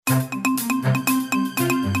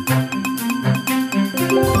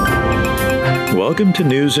welcome to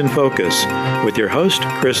News in Focus with your host,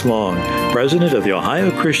 Chris Long, President of the Ohio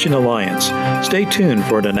Christian Alliance. Stay tuned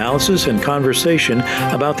for an analysis and conversation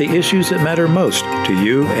about the issues that matter most to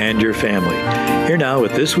you and your family. Here now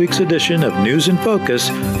with this week's edition of News in Focus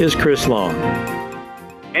is Chris Long.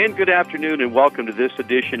 And good afternoon and welcome to this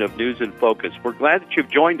edition of News in Focus. We're glad that you've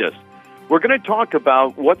joined us. We're going to talk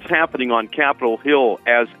about what's happening on Capitol Hill,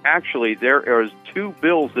 as actually there are two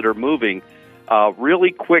bills that are moving really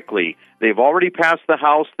quickly. They've already passed the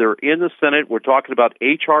House. They're in the Senate. We're talking about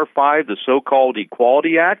H.R. 5, the so-called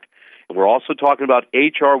Equality Act. And we're also talking about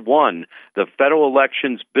H.R. 1, the federal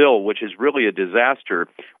elections bill, which is really a disaster.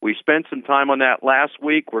 We spent some time on that last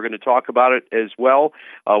week. We're going to talk about it as well.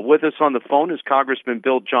 With us on the phone is Congressman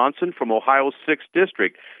Bill Johnson from Ohio's 6th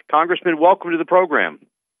District. Congressman, welcome to the program.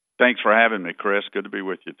 Thanks for having me, Chris. Good to be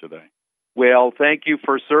with you today. Well, thank you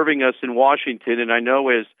for serving us in Washington. And I know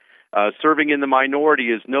as serving in the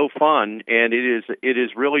minority is no fun, and it is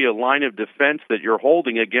really a line of defense that you're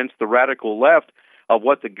holding against the radical left of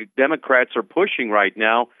what the Democrats are pushing right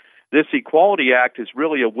now. This Equality Act is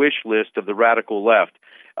really a wish list of the radical left.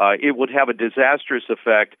 It would have a disastrous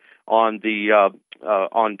effect on the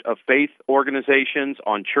faith organizations,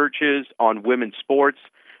 on churches, on women's sports.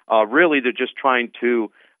 Really, they're just trying to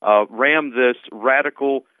ram this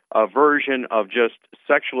radical version of just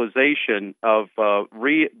sexualization, of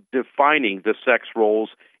redefining the sex roles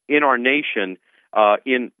in our nation,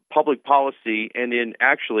 in public policy, and in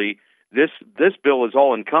actually this bill is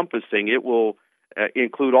all-encompassing. It will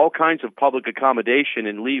include all kinds of public accommodation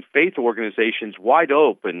and leave faith organizations wide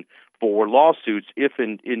open for lawsuits if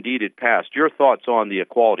indeed it passed. Your thoughts on the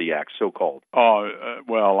Equality Act, so-called?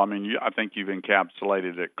 Well, I mean, I think you've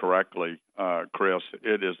encapsulated it correctly, Chris.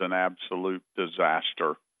 It is an absolute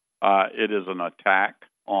disaster. It is an attack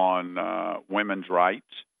on women's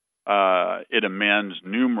rights. It amends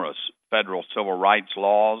numerous federal civil rights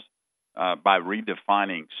laws by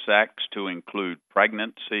redefining sex to include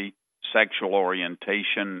pregnancy, sexual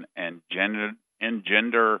orientation, and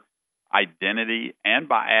gender identity, and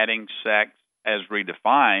by adding sex as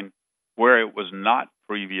redefined where it was not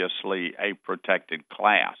previously a protected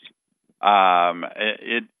class.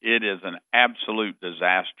 It is an absolute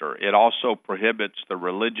disaster. It also prohibits the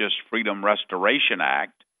Religious Freedom Restoration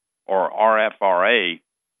Act, or RFRA,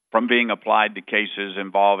 from being applied to cases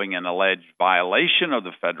involving an alleged violation of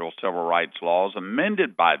the federal civil rights laws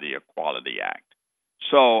amended by the Equality Act.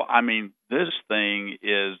 So, I mean, this thing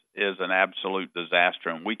is an absolute disaster,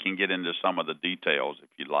 and we can get into some of the details if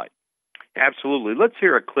you'd like. Absolutely. Let's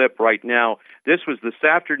hear a clip right now. This was this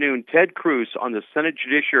afternoon, Ted Cruz on the Senate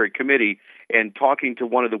Judiciary Committee and talking to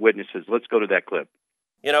one of the witnesses. Let's go to that clip.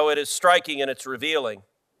 You know, it is striking and it's revealing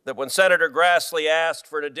that when Senator Grassley asked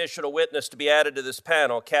for an additional witness to be added to this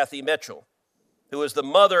panel, Kathy Mitchell, who is the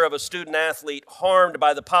mother of a student athlete harmed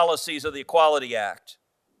by the policies of the Equality Act,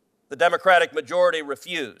 the Democratic majority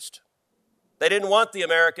refused. They didn't want the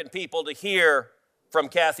American people to hear from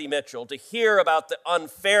Kathy Mitchell, to hear about the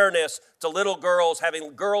unfairness to little girls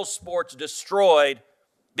having girls' sports destroyed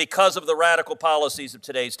because of the radical policies of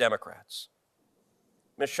today's Democrats.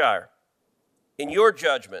 Ms. Shire, in your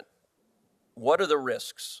judgment, what are the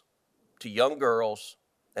risks to young girls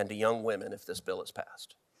and to young women if this bill is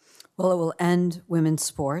passed? Well, it will end women's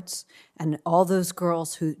sports, and all those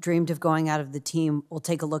girls who dreamed of going out of the team will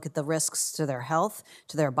take a look at the risks to their health,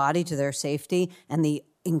 to their body, to their safety, and the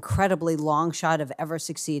incredibly long shot of ever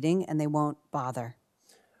succeeding, and they won't bother.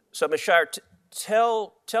 So, Ms. Shire,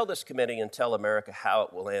 tell this committee and tell America how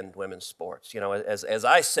it will end women's sports. You know, as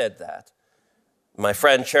I said that, my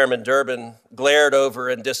friend Chairman Durbin glared over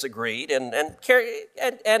and disagreed, and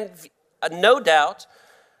no doubt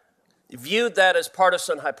viewed that as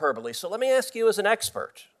partisan hyperbole. So let me ask you as an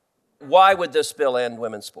expert, why would this bill end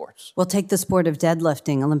women's sports? Well, take the sport of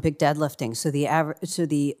deadlifting, Olympic deadlifting. So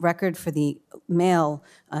the record for the male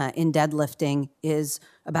in deadlifting is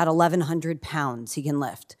about 1,100 pounds he can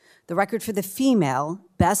lift. The record for the female,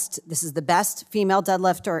 this is the best female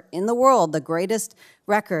deadlifter in the world, the greatest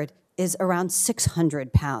record, is around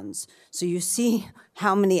 600 pounds. So you see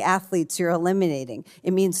how many athletes you're eliminating.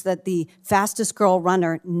 It means that the fastest girl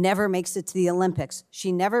runner never makes it to the Olympics.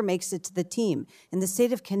 She never makes it to the team. In the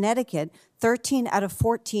state of Connecticut, 13 out of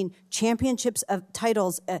 14 championships of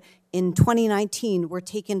titles in 2019 were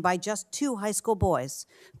taken by just 2 high school boys,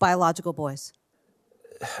 biological boys.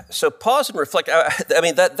 So pause and reflect. I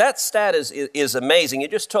mean, that stat is amazing. You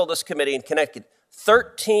just told this committee in Connecticut,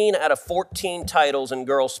 13 out of 14 titles in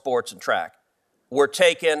girls' sports and track were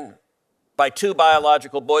taken by 2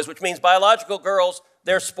 biological boys, which means biological girls,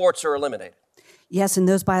 their sports are eliminated. Yes, and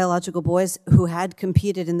those biological boys who had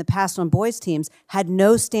competed in the past on boys' teams had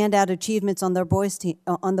no standout achievements on their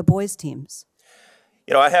on the boys' teams.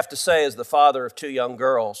 You know, I have to say, as the father of 2 young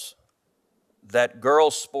girls, that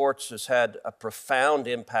girls' sports has had a profound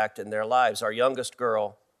impact in their lives. Our youngest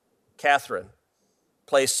girl, Catherine,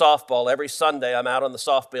 plays softball every Sunday. I'm out on the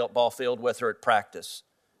softball field with her at practice.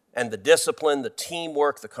 And the discipline, the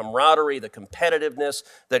teamwork, the camaraderie, the competitiveness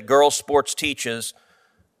that girls' sports teaches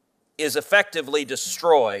is effectively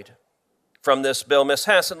destroyed from this bill. Ms.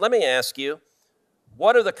 Hassan, let me ask you,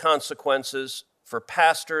 what are the consequences for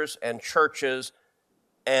pastors and churches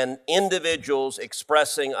and individuals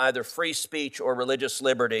expressing either free speech or religious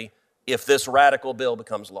liberty if this radical bill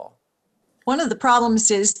becomes law? One of the problems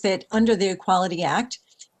is that under the Equality Act,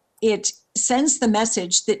 it sends the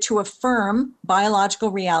message that to affirm biological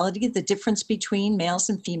reality, the difference between males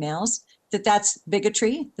and females, that's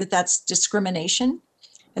bigotry, that's discrimination.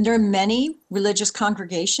 And there are many religious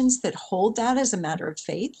congregations that hold that as a matter of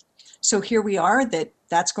faith. So here we are,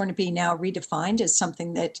 that's going to be now redefined as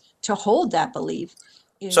something that to hold that belief.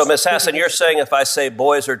 So, Ms. Hassan, you're saying if I say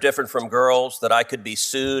boys are different from girls, that I could be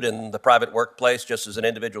sued in the private workplace just as an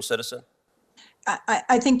individual citizen?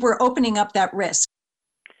 I think we're opening up that risk.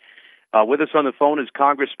 With us on the phone is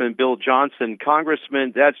Congressman Bill Johnson.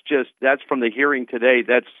 Congressman, that's from the hearing today.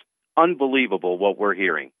 That's unbelievable what we're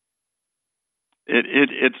hearing.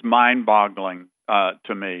 It's mind-boggling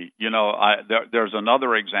to me. You know, there's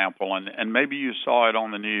another example, and maybe you saw it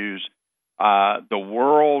on the news. The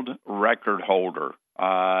world record holder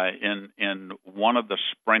in one of the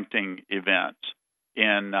sprinting events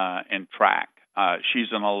in track.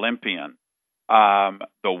 She's an Olympian.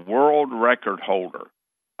 The world record holder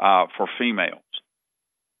for females.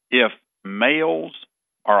 If males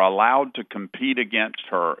are allowed to compete against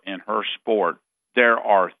her in her sport, there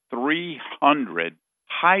are 300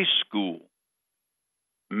 high school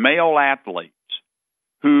male athletes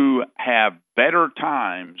who have better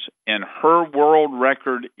times in her world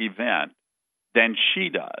record event than she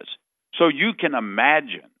does. So you can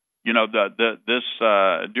imagine, you know,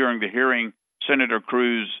 during the hearing, Senator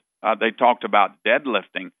Cruz, they talked about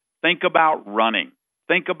deadlifting. Think about running.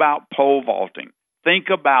 Think about pole vaulting. Think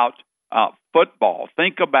about football.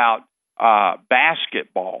 Think about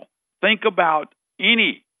basketball. Think about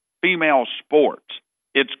any female sports.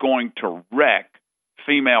 It's going to wreck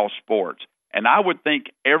female sports. And I would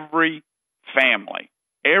think every family,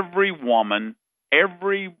 every woman,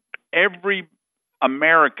 every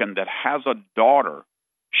American that has a daughter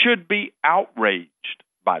should be outraged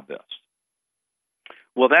by this.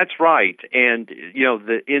 Well, that's right. And, you know,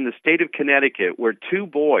 in the state of Connecticut, where 2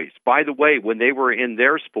 boys, by the way, when they were in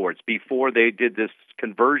their sports before they did this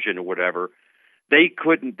conversion or whatever, they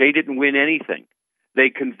didn't win anything. They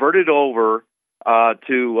converted over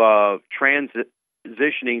to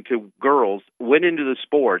transitioning to girls, went into the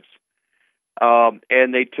sports,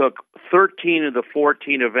 and they took 13 of the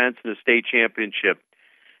 14 events in the state championship.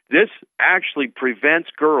 This actually prevents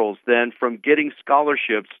girls then from getting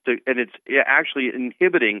scholarships, and it's actually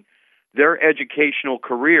inhibiting their educational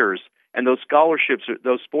careers. And those scholarships,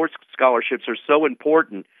 those sports scholarships, are so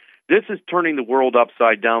important. This is turning the world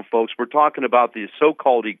upside down, folks. We're talking about the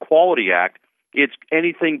so-called Equality Act. It's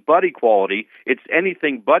anything but equality. It's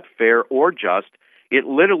anything but fair or just. It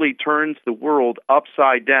literally turns the world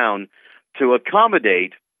upside down to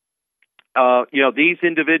accommodate these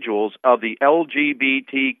individuals of the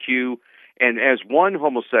LGBTQ, and as one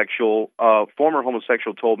former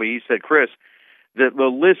homosexual told me, he said, Chris, the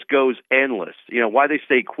list goes endless. You know, why they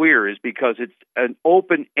say queer is because it's an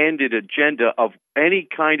open-ended agenda of any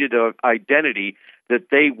kind of identity that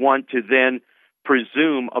they want to then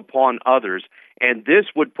presume upon others. And this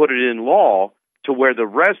would put it in law to where the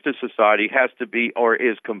rest of society has to be or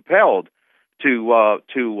is compelled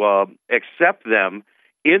to accept them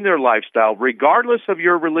in their lifestyle, regardless of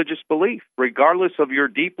your religious belief, regardless of your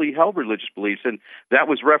deeply held religious beliefs. And that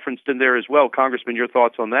was referenced in there as well. Congressman, your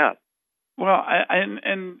thoughts on that? Well,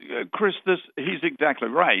 and Chris, he's exactly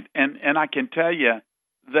right. And I can tell you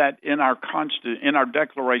that in our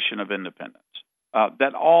Declaration of Independence,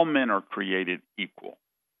 that all men are created equal,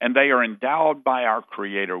 and they are endowed by our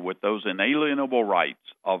Creator with those inalienable rights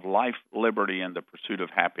of life, liberty, and the pursuit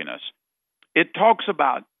of happiness. It talks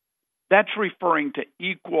about that's referring to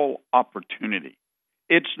equal opportunity.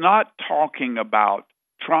 It's not talking about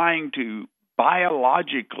trying to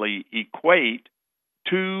biologically equate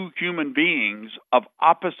 2 human beings of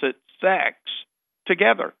opposite sex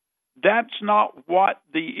together. That's not what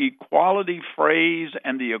the equality phrase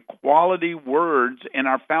and the equality words in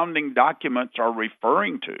our founding documents are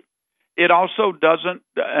referring to. It also doesn't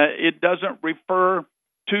refer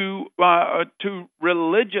to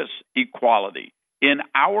religious equality. In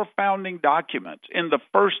our founding documents, in the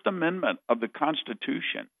First Amendment of the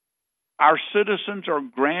Constitution, our citizens are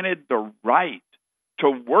granted the right to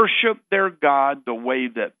worship their God the way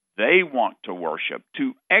that they want to worship,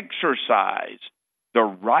 to exercise the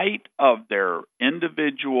right of their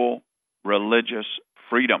individual religious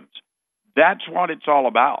freedoms. That's what it's all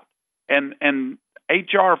about. And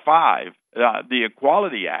H.R. 5, the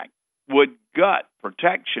Equality Act, would gut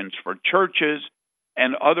protections for churches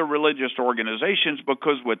and other religious organizations,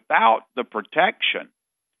 because without the protection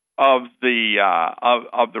of the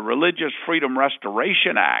Religious Freedom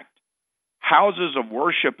Restoration Act, houses of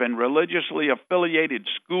worship and religiously affiliated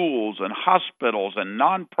schools and hospitals and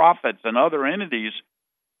nonprofits and other entities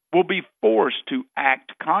will be forced to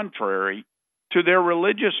act contrary to their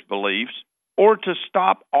religious beliefs or to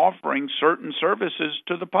stop offering certain services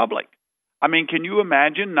to the public. I mean, can you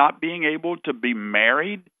imagine not being able to be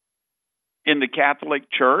married in the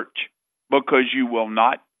Catholic Church because you will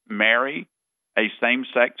not marry a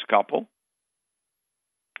same-sex couple?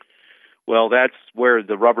 Well, that's where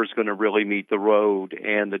the rubber's going to really meet the road,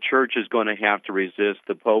 and the church is going to have to resist.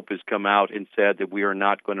 The Pope has come out and said that we are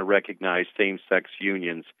not going to recognize same-sex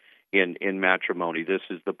unions in matrimony. This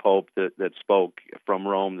is the Pope that spoke from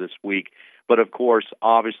Rome this week. But, of course,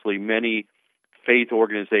 obviously, many faith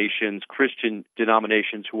organizations, Christian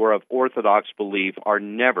denominations who are of Orthodox belief are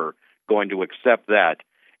never going to accept that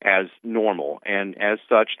as normal, and as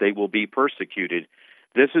such, they will be persecuted.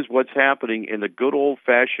 This is what's happening in the good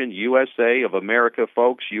old-fashioned USA of America,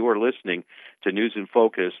 folks. You are listening to News in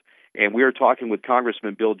Focus, and we are talking with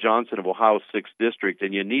Congressman Bill Johnson of Ohio's 6th District,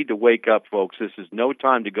 and you need to wake up, folks. This is no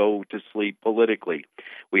time to go to sleep politically.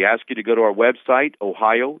 We ask you to go to our website,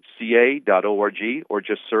 ohioca.org, or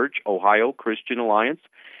just search Ohio Christian Alliance,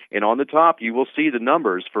 and on the top you will see the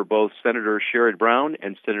numbers for both Senator Sherrod Brown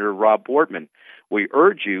and Senator Rob Portman. We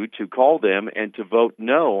urge you to call them and to vote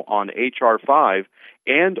no on H.R. 5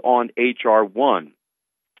 and on H.R. 1.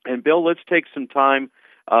 And, Bill, let's take some time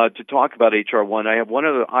to talk about H.R. 1. I have one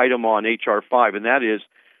other item on H.R. 5, and that is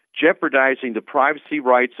jeopardizing the privacy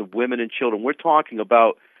rights of women and children. We're talking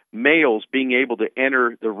about males being able to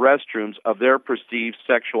enter the restrooms of their perceived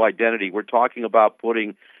sexual identity. We're talking about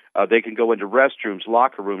putting they can go into restrooms,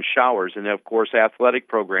 locker rooms, showers, and, of course, athletic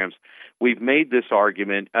programs. We've made this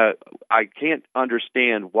argument. I can't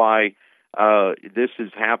understand why this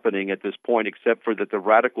is happening at this point, except for that the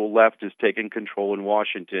radical left is taking control in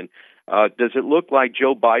Washington. Does it look like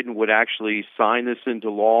Joe Biden would actually sign this into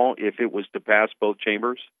law if it was to pass both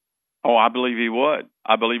chambers? Oh, I believe he would.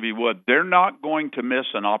 They're not going to miss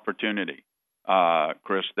an opportunity,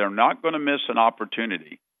 Chris. They're not going to miss an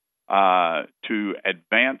opportunity to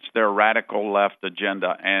advance their radical left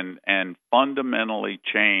agenda and fundamentally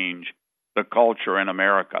change the culture in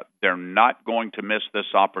America. They're not going to miss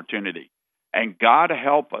this opportunity. And God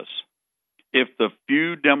help us if the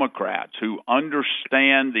few Democrats who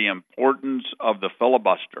understand the importance of the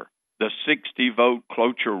filibuster, the 60-vote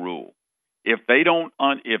cloture rule, if they don't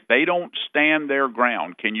stand their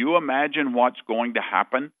ground, can you imagine what's going to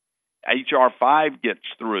happen? H.R. 5 gets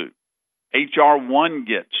through. H.R. 1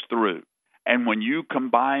 gets through. And when you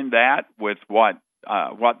combine that with what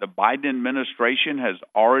the Biden administration has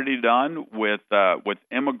already done with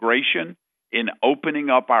immigration in opening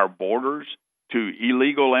up our borders to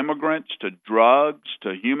illegal immigrants, to drugs,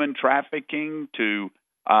 to human trafficking, to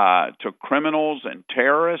criminals and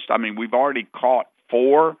terrorists. I mean, we've already caught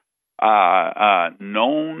 4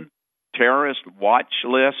 known terrorist watch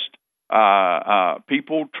list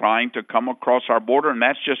people trying to come across our border, and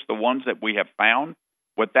that's just the ones that we have found.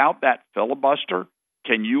 Without that filibuster,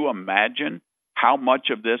 can you imagine how much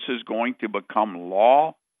of this is going to become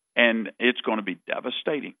law? And it's going to be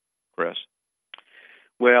devastating, Chris.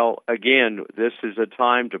 Well, again, this is a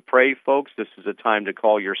time to pray, folks. This is a time to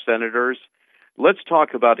call your senators. Let's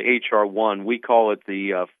talk about H.R. 1. We call it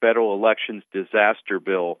the Federal Elections Disaster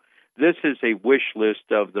Bill. This is a wish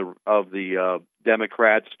list of the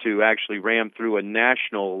Democrats to actually ram through a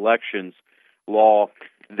national elections law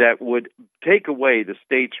that would take away the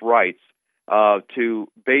states' rights to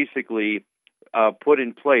basically put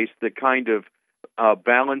in place the kind of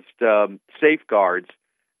balanced safeguards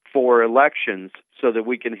for elections so that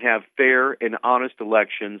we can have fair and honest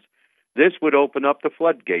elections. This would open up the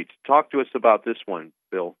floodgates. Talk to us about this one,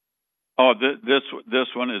 Bill. Oh, this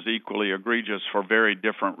one is equally egregious for very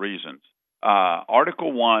different reasons.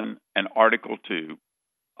 Article 1 and Article 2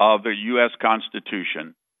 of the U.S.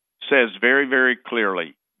 Constitution says very, very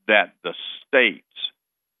clearly that the states,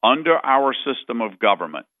 under our system of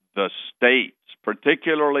government, the states,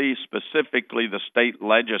 particularly, specifically the state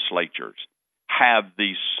legislatures, have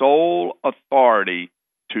the sole authority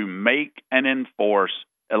to make and enforce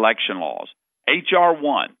election laws. H.R.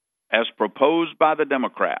 1, as proposed by the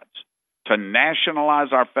Democrats, to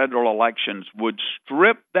nationalize our federal elections would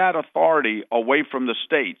strip that authority away from the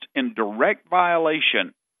states in direct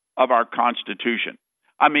violation of our Constitution.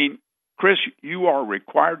 I mean, Chris, you are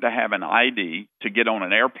required to have an ID to get on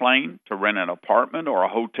an airplane, to rent an apartment or a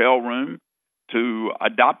hotel room, to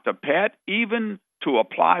adopt a pet, even to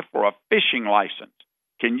apply for a fishing license.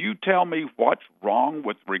 Can you tell me what's wrong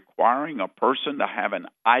with requiring a person to have an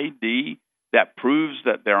ID that proves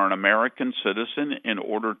that they're an American citizen in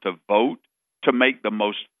order to vote, to make the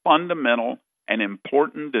most fundamental and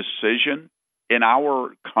important decision in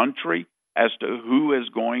our country as to who is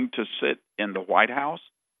going to sit in the White House?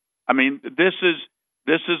 I mean, this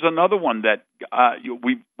is another one that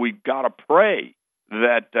we've got to pray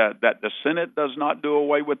that the Senate does not do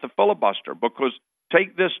away with the filibuster, because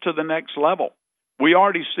take this to the next level. We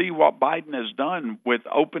already see what Biden has done with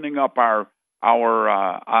opening up our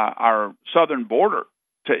southern border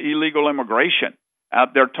to illegal immigration.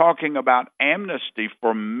 They're talking about amnesty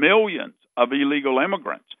for millions of illegal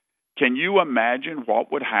immigrants. Can you imagine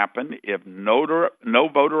what would happen if no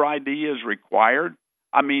voter ID is required?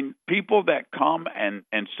 I mean, people that come and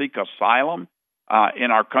seek asylum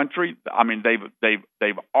in our country, I mean,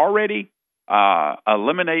 they've already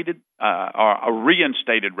eliminated or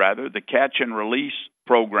reinstated, rather, the catch and release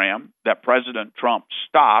program that President Trump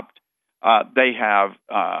stopped. They have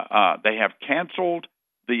canceled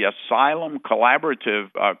the asylum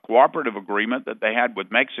collaborative cooperative agreement that they had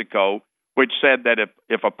with Mexico, which said that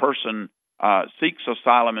if a person seeks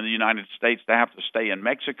asylum in the United States, they have to stay in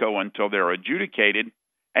Mexico until they're adjudicated.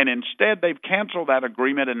 And instead, they've canceled that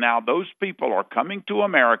agreement, and now those people are coming to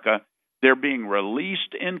America. They're being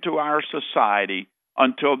released into our society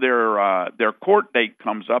until their court date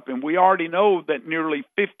comes up, and we already know that nearly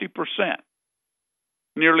 50%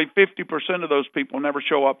 of those people never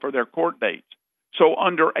show up for their court dates. So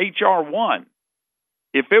under H.R. 1,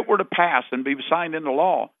 if it were to pass and be signed into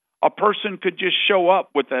law, a person could just show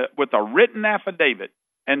up with a written affidavit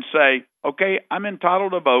and say, okay, I'm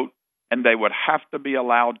entitled to vote, and they would have to be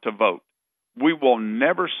allowed to vote. We will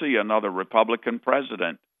never see another Republican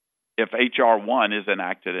president if H.R. 1 is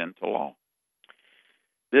enacted into law.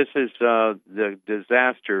 This is the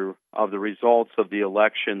disaster of the results of the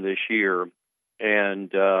election this year.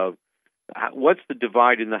 And what's the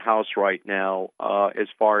divide in the House right now as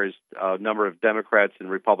far as number of Democrats and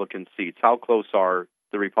Republican seats? How close are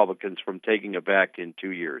the Republicans from taking it back in 2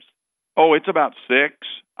 years? Oh, it's about 6.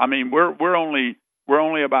 I mean, we're only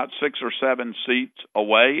about 6 or 7 seats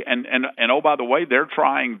away. And oh, by the way, they're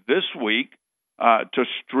trying this week to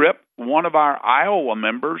strip one of our Iowa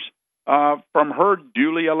members from her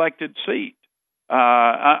duly elected seat.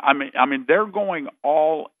 I mean, they're going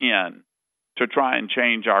all in to try and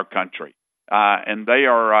change our country, and they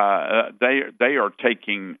are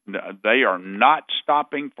not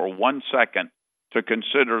stopping for 1 second to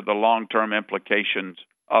consider the long-term implications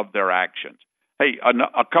of their actions. Hey,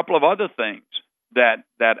 a couple of other things that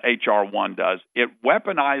H.R. 1 does. It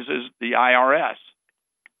weaponizes the IRS,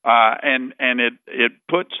 and it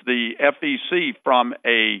puts the FEC from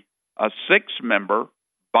a 6-member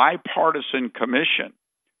bipartisan commission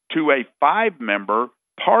to a 5-member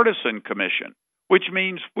partisan commission, which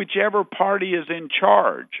means whichever party is in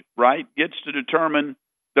charge, right, gets to determine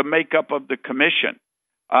the makeup of the commission.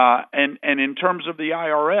 And in terms of the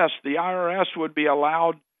IRS would be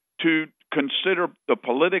allowed to consider the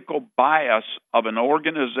political bias of an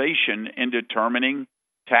organization in determining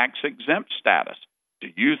tax-exempt status. Do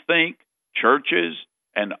you think churches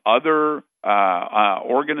and other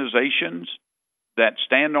organizations that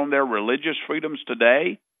stand on their religious freedoms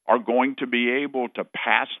today are going to be able to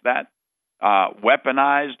pass that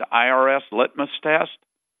weaponized IRS litmus test?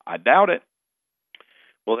 I doubt it.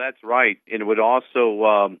 Well, that's right. And it would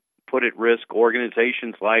also put at risk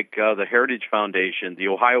organizations like the Heritage Foundation, the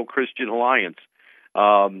Ohio Christian Alliance.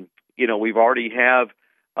 We've already have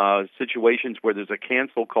situations where there's a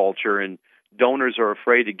cancel culture, and donors are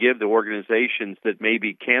afraid to give the organizations that may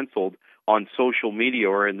be canceled on social media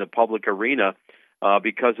or in the public arena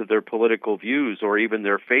because of their political views or even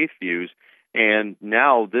their faith views. And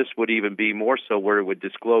now this would even be more so, where it would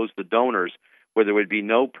disclose the donors, where there would be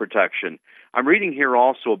no protection. I'm reading here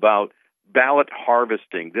also about ballot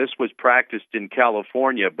harvesting. This was practiced in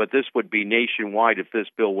California, but this would be nationwide if this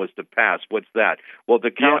bill was to pass. What's that? Well,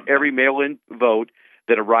 to count every mail-in vote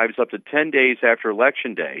that arrives up to 10 days after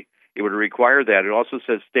Election Day, it would require that. It also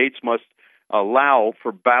says states must allow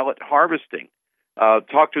for ballot harvesting.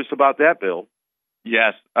 Talk to us about that, Bill.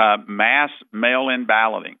 Yes, mass mail-in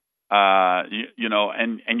balloting.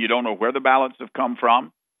 and you don't know where the ballots have come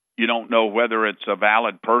from. You don't know whether it's a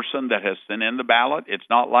valid person that has sent in the ballot. It's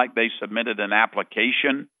not like they submitted an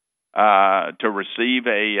application to receive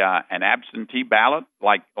an absentee ballot.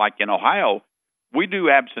 Like in Ohio, we do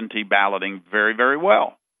absentee balloting very, very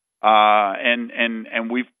well,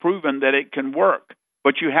 and we've proven that it can work.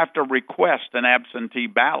 But you have to request an absentee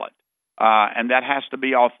ballot, and that has to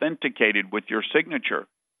be authenticated with your signature.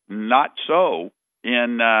 Not so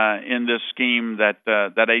in this scheme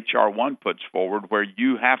that H.R. 1 puts forward, where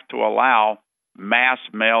you have to allow mass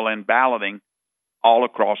mail-in balloting all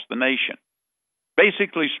across the nation,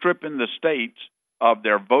 basically stripping the states of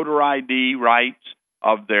their voter ID rights,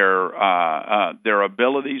 of their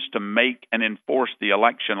abilities to make and enforce the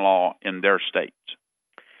election law in their states.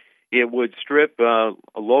 It would strip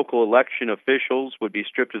local election officials, would be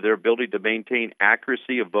stripped of their ability to maintain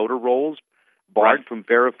accuracy of voter rolls, barred from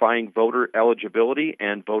verifying voter eligibility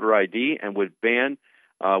and voter ID, and would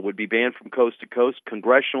be banned from coast to coast.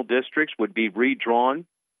 Congressional districts would be redrawn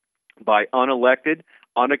by unelected,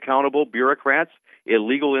 unaccountable bureaucrats.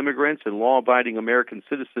 Illegal immigrants and law-abiding American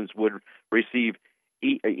citizens would receive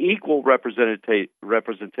equal representation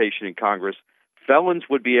in Congress. Felons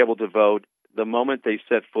would be able to vote the moment they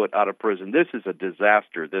set foot out of prison. This is a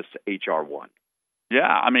disaster, this H.R. 1. Yeah,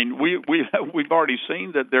 I mean, we've already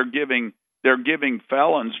seen that they're giving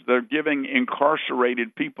felons, they're giving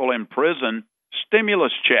incarcerated people in prison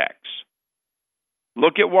stimulus checks.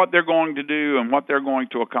 Look at what they're going to do and what they're going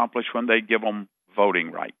to accomplish when they give them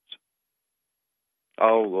voting rights.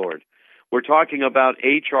 Oh, Lord. We're talking about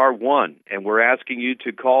H.R. 1, and we're asking you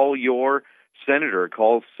to call your senator,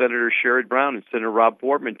 call Senator Sherrod Brown and Senator Rob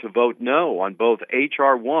Portman to vote no on both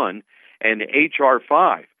H.R. 1 and H.R.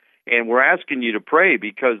 5. And we're asking you to pray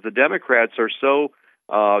because the Democrats are so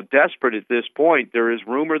desperate at this point. There is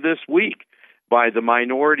rumor this week by the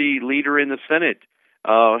minority leader in the Senate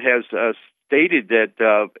has stated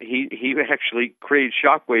that he actually created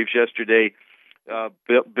shockwaves yesterday,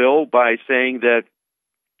 Bill, by saying that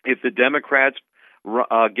if the Democrats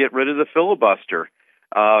get rid of the filibuster,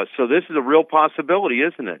 so this is a real possibility,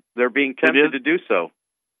 isn't it? They're being tempted to do so.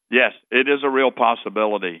 Yes, it is a real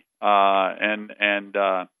possibility, and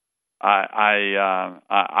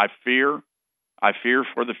I fear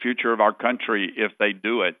for the future of our country if they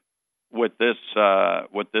do it with this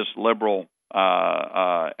liberal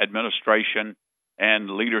administration and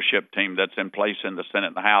leadership team that's in place in the Senate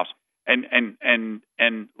and the House. And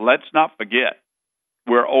let's not forget,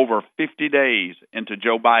 we're over 50 days into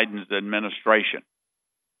Joe Biden's administration.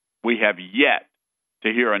 We have yet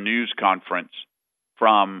to hear a news conference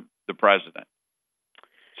from the president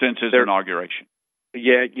since his inauguration.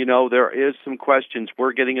 Yeah, there is some questions.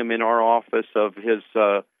 We're getting him in our office of his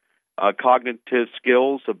cognitive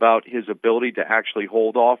skills, about his ability to actually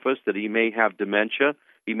hold office, that he may have dementia,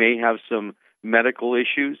 he may have some medical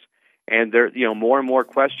issues, and there, more and more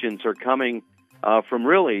questions are coming from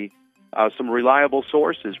really some reliable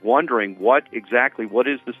sources, wondering what is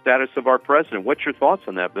the status of our president. What's your thoughts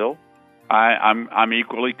on that, Bill? I'm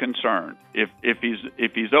equally concerned. If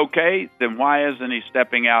he's okay, then why isn't he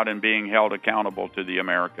stepping out and being held accountable to the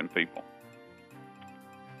American people?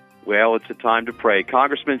 Well, it's a time to pray.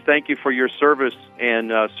 Congressman, thank you for your service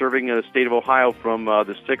and serving in the state of Ohio from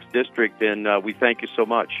the 6th District, and we thank you so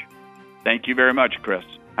much. Thank you very much, Chris.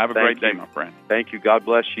 Have a great day, my friend. Thank you. God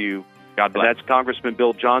bless you. God bless. And that's Congressman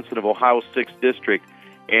Bill Johnson of Ohio's 6th District.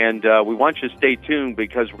 And we want you to stay tuned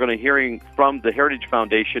because we're going to be hearing from the Heritage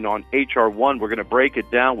Foundation on H.R. 1. We're going to break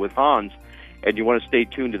it down with Hans, and you want to stay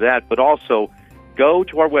tuned to that. But also, go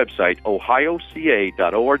to our website,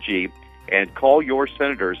 ohioca.org, and call your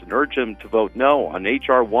senators and urge them to vote no on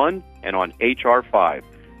H.R. 1 and on H.R. 5.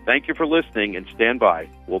 Thank you for listening, and stand by.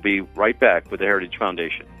 We'll be right back with the Heritage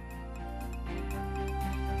Foundation.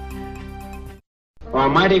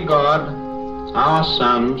 Almighty God, our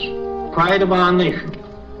sons, pride of our nation,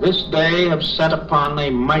 this day have set upon a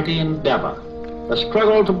mighty endeavor, a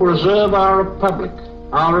struggle to preserve our republic,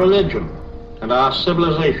 our religion, and our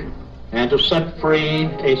civilization, and to set free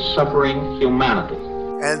a suffering humanity.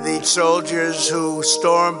 And the soldiers who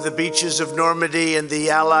stormed the beaches of Normandy and the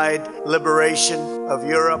Allied liberation of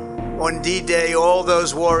Europe. On D-Day, all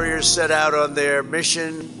those warriors set out on their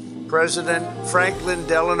mission. President Franklin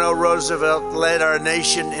Delano Roosevelt led our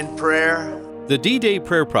nation in prayer. The D-Day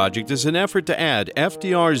Prayer Project is an effort to add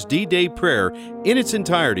FDR's D-Day prayer in its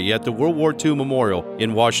entirety at the World War II Memorial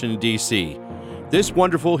in Washington, D.C. This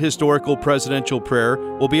wonderful historical presidential prayer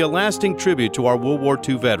will be a lasting tribute to our World War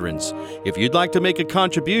II veterans. If you'd like to make a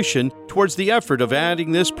contribution towards the effort of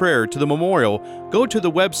adding this prayer to the memorial, go to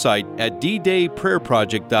the website at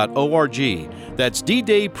ddayprayerproject.org. That's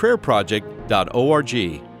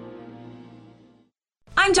ddayprayerproject.org.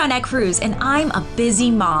 I'm Johnette Cruz, and I'm a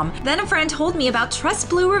busy mom. Then a friend told me about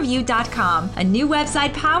TrustBlueReview.com, a new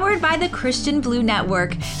website powered by the Christian Blue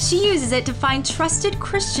Network. She uses it to find trusted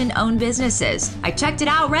Christian-owned businesses. I checked it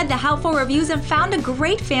out, read the helpful reviews, and found a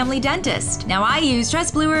great family dentist. Now I use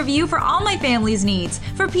Trust Blue Review for all my family's needs.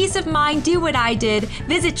 For peace of mind, do what I did.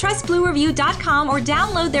 Visit TrustBlueReview.com or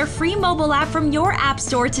download their free mobile app from your app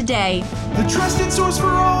store today. The trusted source for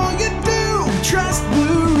all you do. Trust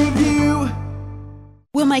Blue Review.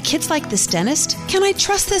 Will my kids like this dentist? Can I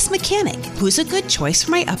trust this mechanic? Who's a good choice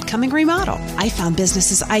for my upcoming remodel? I found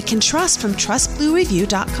businesses I can trust from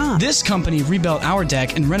TrustBlueReview.com. This company rebuilt our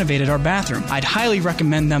deck and renovated our bathroom. I'd highly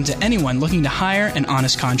recommend them to anyone looking to hire an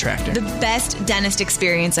honest contractor. The best dentist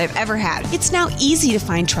experience I've ever had. It's now easy to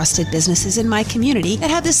find trusted businesses in my community that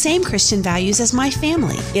have the same Christian values as my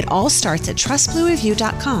family. It all starts at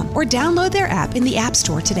TrustBlueReview.com or download their app in the App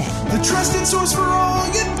Store today. The trusted source for all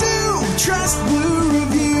you do. Trust Blue Review.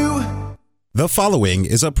 The following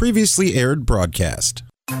is a previously aired broadcast.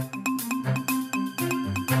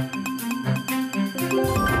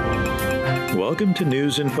 Welcome to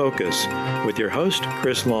News in Focus with your host,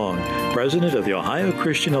 Chris Long, President of the Ohio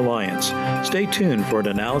Christian Alliance. Stay tuned for an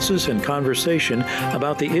analysis and conversation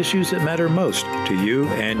about the issues that matter most to you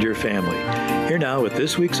and your family. Here now with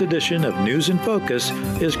this week's edition of News in Focus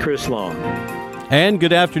is Chris Long. And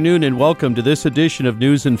good afternoon and welcome to this edition of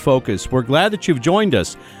News in Focus. We're glad that you've joined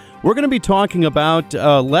us. We're going to be talking about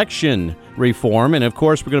election reform, and of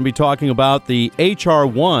course we're going to be talking about the H.R.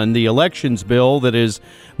 1, the elections bill that is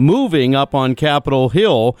moving up on Capitol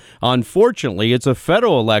Hill. Unfortunately, it's a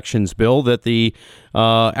federal elections bill that the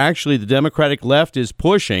Democratic left is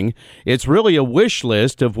pushing. It's really a wish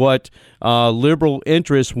list of what liberal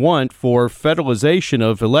interests want for federalization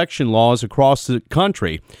of election laws across the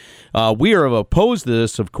country. We are opposed to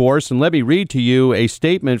this, of course, and let me read to you a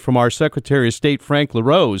statement from our Secretary of State, Frank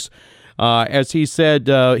LaRose. As he said,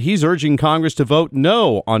 he's urging Congress to vote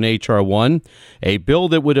no on H.R. 1, a bill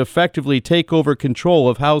that would effectively take over control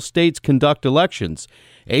of how states conduct elections.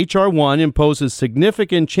 H.R. 1 imposes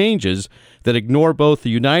significant changes that ignore both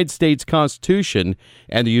the United States Constitution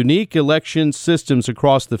and the unique election systems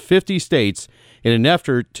across the 50 states in an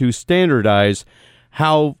effort to standardize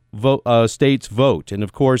how states vote. And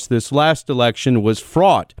of course, this last election was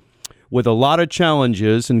fraught with a lot of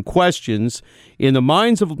challenges and questions in the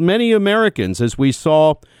minds of many Americans as we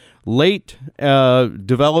saw late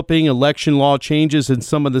developing election law changes in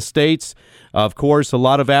some of the states. Of course, a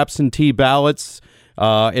lot of absentee ballots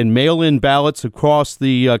and mail-in ballots across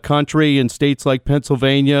the country in states like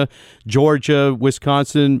Pennsylvania, Georgia,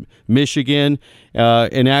 Wisconsin, Michigan,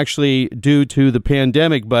 and actually due to the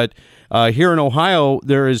pandemic. But here in Ohio,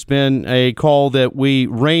 there has been a call that we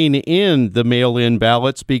rein in the mail-in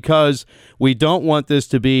ballots because we don't want this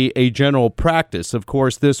to be a general practice. Of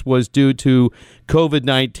course, this was due to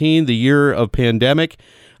COVID-19, the year of pandemic,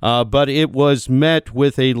 but it was met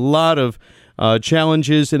with a lot of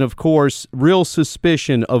challenges and, of course, real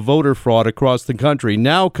suspicion of voter fraud across the country.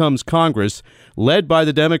 Now comes Congress, led by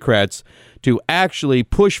the Democrats, to actually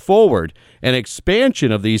push forward an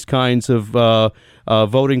expansion of these kinds of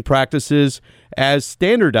voting practices as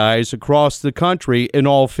standardized across the country in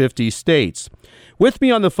all 50 states. With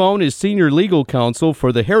me on the phone is Senior Legal Counsel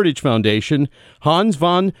for the Heritage Foundation, Hans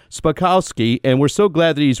von Spakowski, and we're so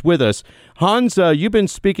glad that he's with us. Hans, you've been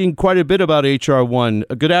speaking quite a bit about H.R. 1.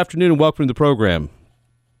 Good afternoon and welcome to the program.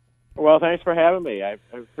 Well, thanks for having me. I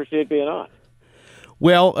appreciate being on.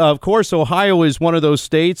 Well, of course, Ohio is one of those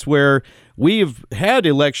states where we've had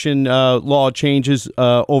election law changes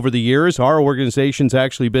over the years. Our organization's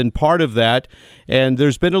actually been part of that, and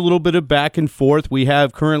there's been a little bit of back and forth. We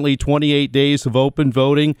have currently 28 days of open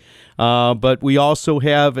voting, but we also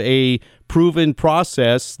have a proven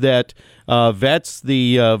process that vets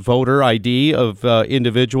the voter ID of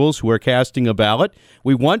individuals who are casting a ballot.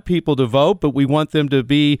 We want people to vote, but we want them to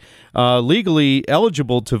be legally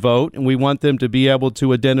eligible to vote, and we want them to be able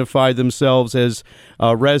to identify themselves as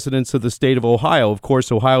residents of the state of Ohio. Of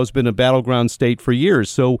course, Ohio has been a battleground state for years,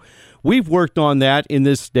 so we've worked on that in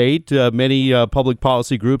this state. Many public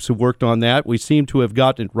policy groups have worked on that. We seem to have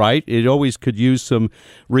gotten it right. It always could use some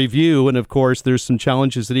review, and of course, there's some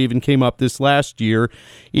challenges that even came up this last year,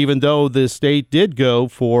 even though the state did go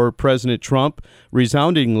for President Trump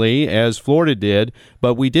resoundingly, as Florida did,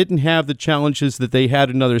 but we didn't have the challenges that they had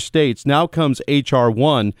in other states. Now comes H.R.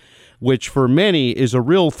 1, which for many is a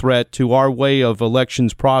real threat to our way of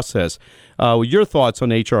elections process. Your thoughts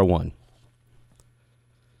on H.R. 1?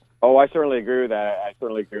 Oh, I certainly agree with that. I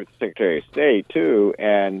certainly agree with the Secretary of State, too.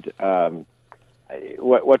 And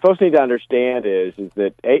what folks need to understand is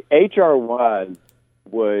that H.R. 1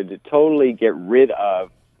 would totally get rid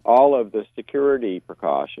of all of the security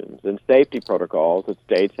precautions and safety protocols that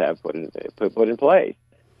states have put in place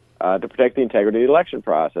to protect the integrity of the election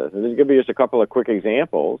process. And there's going to be just a couple of quick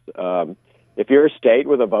examples. If you're a state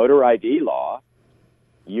with a voter ID law,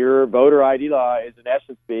 your voter ID law is in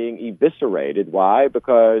essence being eviscerated. Why?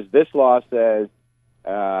 Because this law says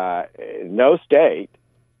no state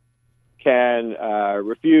can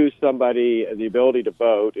refuse somebody the ability to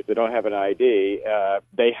vote if they don't have an ID.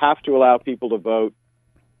 They have to allow people to vote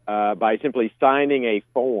by simply signing a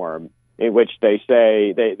form in which they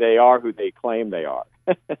say they are who they claim they are.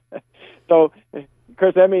 So,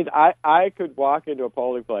 Chris, that means I could walk into a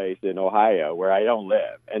polling place in Ohio where I don't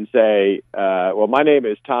live and say, well, my name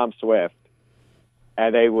is Tom Swift,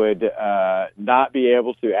 and they would not be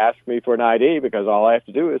able to ask me for an ID because all I have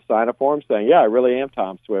to do is sign a form saying, yeah, I really am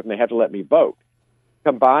Tom Swift, and they have to let me vote.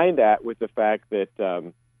 Combine that with the fact that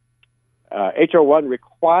H.R. 1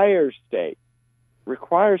 requires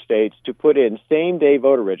states to put in same-day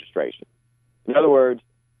voter registration. In other words,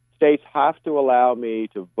 states have to allow me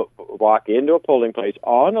to walk into a polling place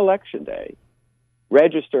on Election Day,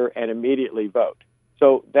 register, and immediately vote.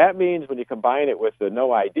 So that means when you combine it with the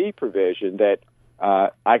no ID provision that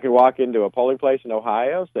I can walk into a polling place in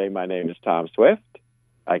Ohio, say my name is Tom Swift.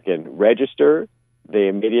 I can register. They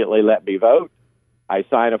immediately let me vote. I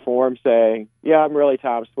sign a form saying, yeah, I'm really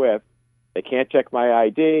Tom Swift. They can't check my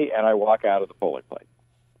ID, and I walk out of the polling place.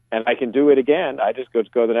 And I can do it again. I just go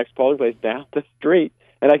to the next polling place down the street,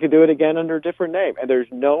 and I can do it again under a different name. And there's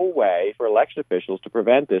no way for election officials to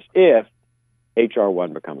prevent this if H.R.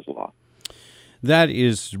 1 becomes law. That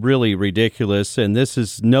is really ridiculous, and this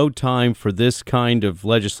is no time for this kind of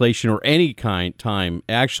legislation or any kind time.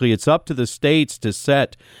 Actually, it's up to the states to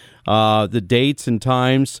set the dates and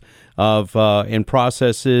times of and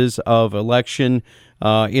processes of election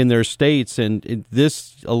in their states, and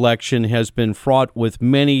this election has been fraught with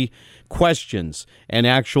many questions and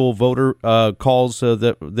actual voter calls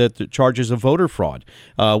that charges of voter fraud,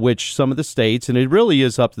 which some of the states, and it really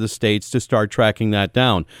is up to the states to start tracking that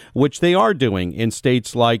down, which they are doing in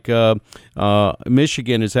states like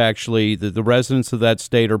Michigan is actually, the residents of that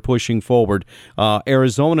state are pushing forward.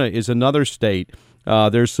 Arizona is another state.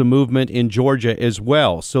 There's some movement in Georgia as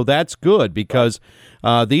well. So that's good because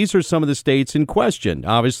these are some of the states in question.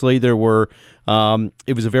 Obviously, there were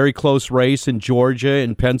it was a very close race in Georgia,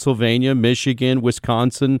 in Pennsylvania, Michigan,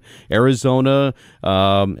 Wisconsin, Arizona,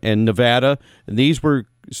 and Nevada. And these were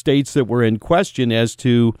states that were in question as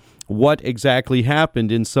to what exactly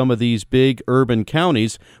happened in some of these big urban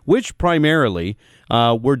counties, which primarily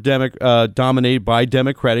were dominated by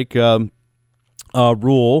Democratic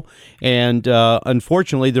rule, and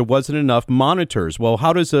unfortunately there wasn't enough monitors. Well,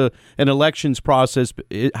 how does an elections process,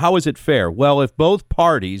 how is it fair? Well, if both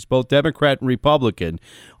parties, both Democrat and Republican,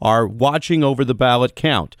 are watching over the ballot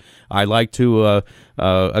count, I like to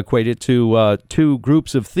equate it to two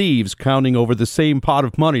groups of thieves counting over the same pot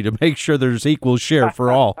of money to make sure there's equal share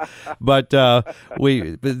for all. But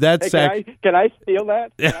that's hey, can I steal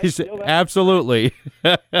that? Can I steal that? Absolutely.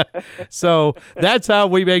 So that's how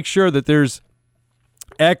we make sure that there's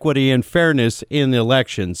equity and fairness in the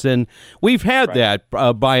elections. And we've had that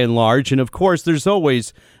by and large. And of course, there's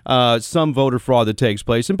always some voter fraud that takes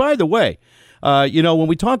place. And by the way, when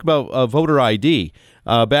we talk about voter ID,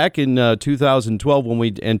 back in 2012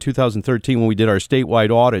 and 2013 when we did our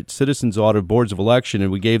statewide audit, citizens audit of boards of election,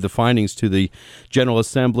 and we gave the findings to the General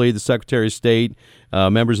Assembly, the Secretary of State,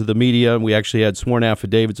 members of the media, and we actually had sworn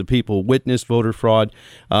affidavits of people who witnessed voter fraud.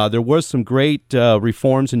 There was some great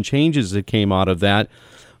reforms and changes that came out of that.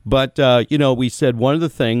 But, we said one of the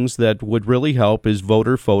things that would really help is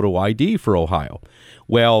voter photo ID for Ohio.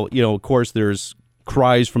 Well, of course, there's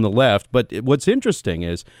cries from the left, but what's interesting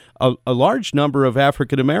is a large number of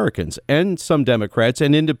African Americans and some Democrats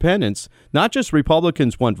and independents, not just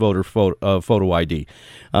Republicans, want voter photo ID.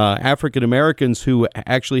 African Americans who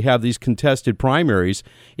actually have these contested primaries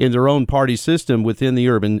in their own party system within the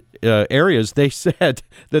urban areas, they said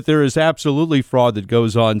that there is absolutely fraud that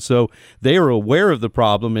goes on. So they are aware of the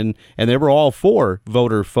problem, and they were all for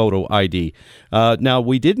voter photo ID. Now,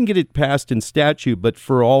 we didn't get it passed in statute, but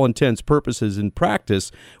for all intents, purposes, in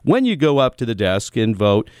practice, when you go up to the desk and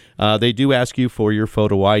vote, they do ask you for your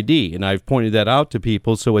photo ID, and I've pointed that out to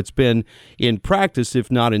people, so it's been in practice,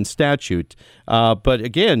 if not in statute. But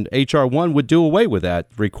again, H.R. 1 would do away with that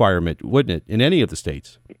requirement, wouldn't it, in any of the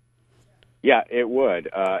states? Yeah, it would,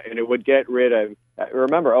 and it would get rid of.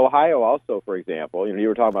 Remember, Ohio also, for example. You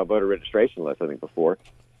were talking about voter registration lists, I think, before.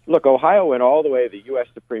 Look, Ohio went all the way to the U.S.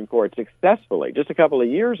 Supreme Court successfully just a couple of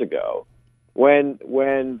years ago, when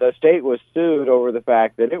the state was sued over the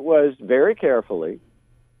fact that it was very carefully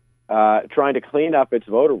trying to clean up its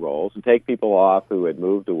voter rolls and take people off who had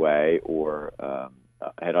moved away or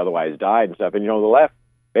had otherwise died and stuff. And the left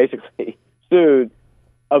basically sued,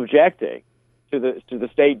 objecting to the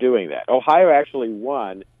state doing that. Ohio actually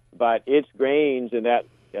won, but its gains in that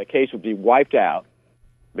case would be wiped out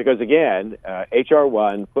because, again, H.R.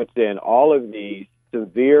 1 puts in all of these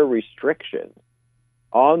severe restrictions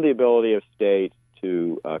on the ability of states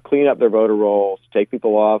to clean up their voter rolls, take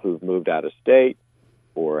people off who've moved out of state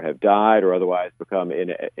or have died or otherwise become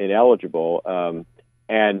ineligible.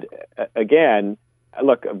 And again,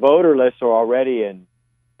 look, voter lists are already in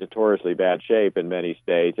notoriously bad shape in many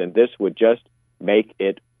states, and this would just make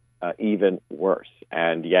it even worse.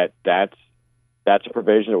 And yet that's a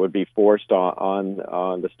provision that would be forced on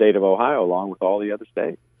the state of Ohio along with all the other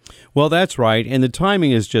states. Well, that's right, and the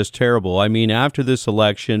timing is just terrible. I mean, after this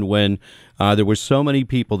election, when there were so many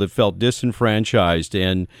people that felt disenfranchised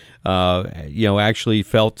and actually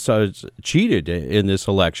felt cheated in this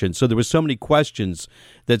election, so there were so many questions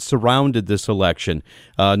that surrounded this election.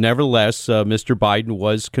 Nevertheless, Mr. Biden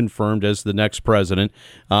was confirmed as the next president,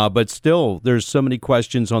 but still, there's so many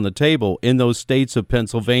questions on the table in those states of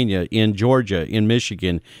Pennsylvania, in Georgia, in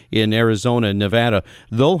Michigan, in Arizona, and Nevada.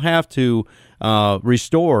 They'll have to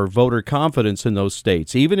restore voter confidence in those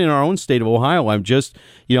states. Even in our own state of Ohio,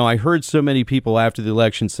 I heard so many people after the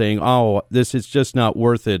election saying, "Oh, this is just not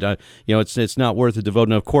worth it. It's not worth it to vote."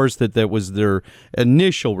 And of course, that was their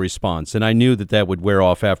initial response, and I knew that would wear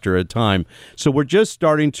off after a time. So we're just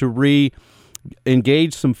starting to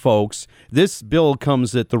engage some folks. This bill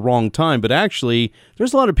comes at the wrong time, but actually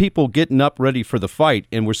there's a lot of people getting up ready for the fight,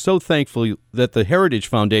 and we're so thankful that the Heritage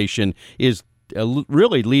Foundation is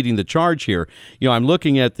really leading the charge here. I'm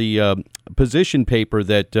looking at the position paper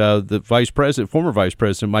that the former Vice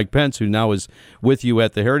President Mike Pence, who now is with you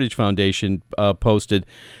at the Heritage Foundation, posted.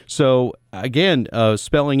 So again,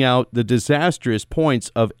 spelling out the disastrous points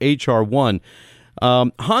of H.R. 1.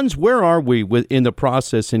 Hans, where are we in the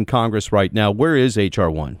process in Congress right now? Where is H.R.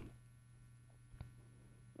 1?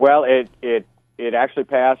 Well, it actually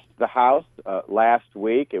passed the House last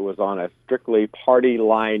week. It was on a strictly party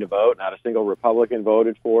line vote. Not a single Republican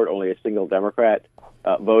voted for it. Only a single Democrat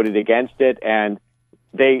voted against it. And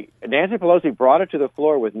Nancy Pelosi brought it to the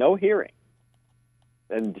floor with no hearing.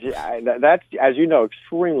 And that's, as you know,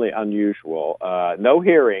 extremely unusual. No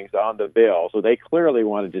hearings on the bill. So they clearly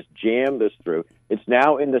want to just jam this through. It's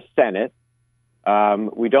now in the Senate.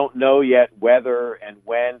 We don't know yet whether and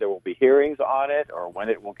when there will be hearings on it or when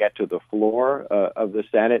it will get to the floor of the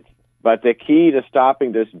Senate. But the key to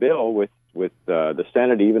stopping this bill with the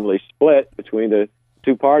Senate evenly split between the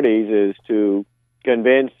two parties is to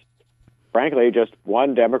convince, frankly, just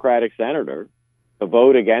one Democratic senator to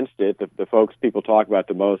vote against it. The folks people talk about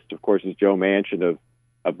the most, of course, is Joe Manchin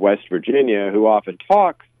of West Virginia, who often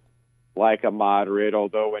talks like a moderate,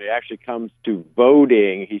 although when it actually comes to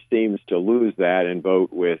voting, he seems to lose that and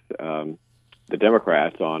vote with the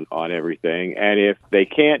Democrats on everything. And if they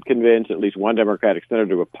can't convince at least one Democratic senator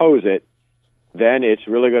to oppose it, then it's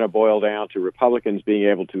really going to boil down to Republicans being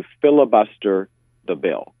able to filibuster the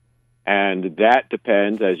bill. And that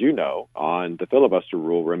depends, as you know, on the filibuster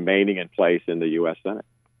rule remaining in place in the U.S. Senate.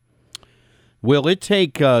 Will it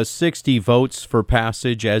take 60 votes for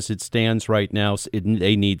passage as it stands right now?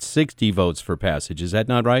 They need 60 votes for passage. Is that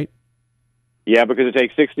not right? Yeah, because it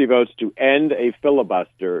takes 60 votes to end a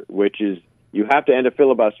filibuster, which is you have to end a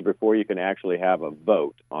filibuster before you can actually have a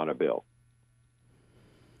vote on a bill.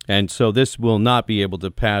 And so this will not be able to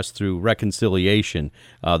pass through reconciliation.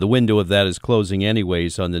 The window of that is closing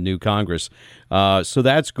anyways on the new Congress. So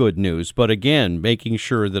that's good news. But again, making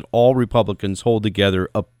sure that all Republicans hold together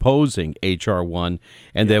opposing H.R. 1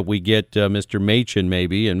 and that we get Mr. Manchin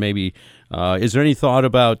maybe. And maybe, is there any thought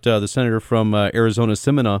about the senator from Arizona,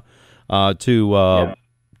 Simina,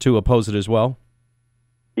 to oppose it as well?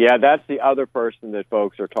 Yeah, that's the other person that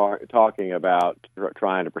folks are talking about,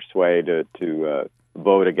 trying to persuade to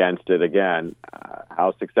vote against it again.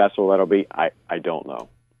 How successful that'll be, I don't know.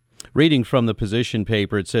 Reading from the position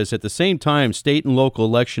paper, it says, at the same time, state and local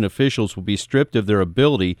election officials will be stripped of their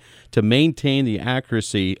ability to maintain the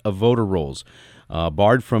accuracy of voter rolls.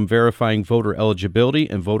 Barred from verifying voter eligibility,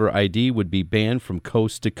 and voter ID would be banned from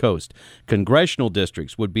coast to coast. Congressional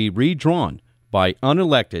districts would be redrawn by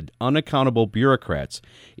unelected, unaccountable bureaucrats.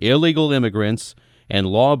 Illegal immigrants and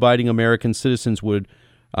law-abiding American citizens would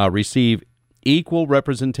receive equal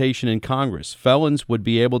representation in Congress. Felons would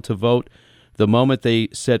be able to vote the moment they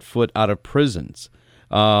set foot out of prisons.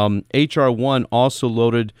 H.R. 1 also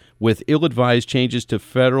loaded with ill-advised changes to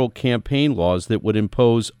federal campaign laws that would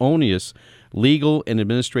impose onerous legal and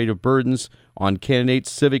administrative burdens on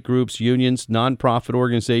candidates, civic groups, unions, nonprofit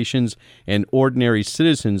organizations, and ordinary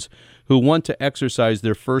citizens who want to exercise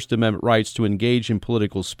their First Amendment rights to engage in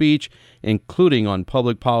political speech, including on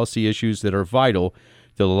public policy issues that are vital to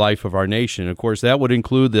the life of our nation. Of course, that would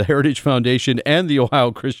include the Heritage Foundation and the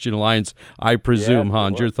Ohio Christian Alliance, I presume. Yes,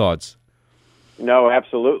 Hans, your thoughts? No,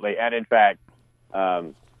 absolutely. And in fact,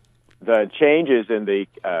 the changes in the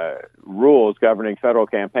rules governing federal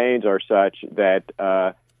campaigns are such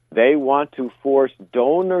that they want to force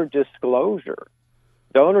donor disclosure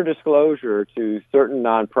to certain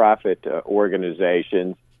nonprofit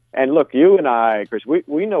organizations. And look, you and I, Chris,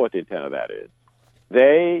 we know what the intent of that is.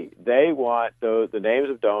 They want the names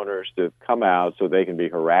of donors to come out so they can be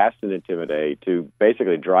harassed and intimidated to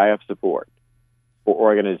basically dry up support for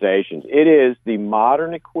organizations. It is the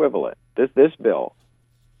modern equivalent. This bill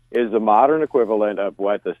is the modern equivalent of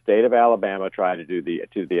what the state of Alabama tried to do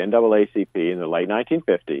to the NAACP in the late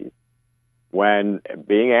 1950s, when,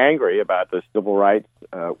 being angry about the civil rights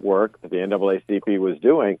work that the NAACP was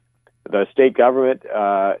doing, the state government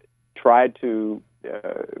tried to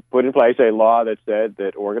put in place a law that said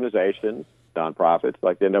that organizations, nonprofits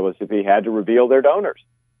like the NAACP, had to reveal their donors,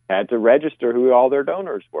 had to register who all their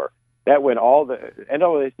donors were. That when all the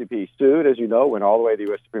NAACP sued, as you know, went all the way to the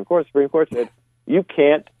U.S. Supreme Court. The Supreme Court said you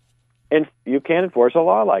can't enforce a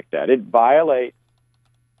law like that. It violates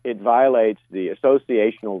the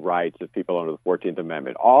associational rights of people under the 14th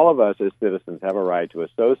Amendment. All of us as citizens have a right to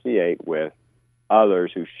associate with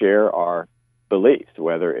others who share our beliefs,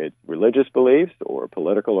 whether it's religious beliefs or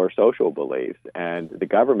political or social beliefs, and the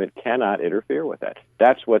government cannot interfere with that.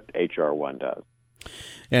 That's what H.R. 1 does.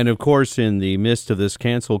 And, of course, in the midst of this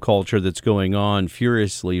cancel culture that's going on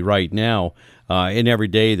furiously right now, and every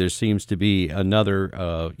day there seems to be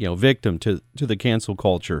another victim to the cancel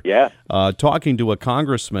culture. Yeah. Talking to a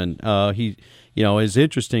congressman, he is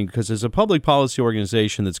interesting because as a public policy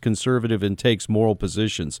organization that's conservative and takes moral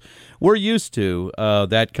positions, we're used to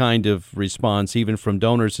that kind of response, even from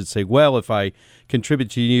donors that say, well, if I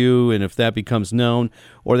contribute to you and if that becomes known,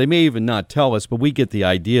 or they may even not tell us, but we get the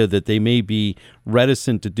idea that they may be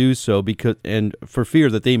reticent to do so and for fear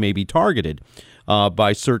that they may be targeted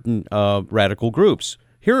by certain radical groups.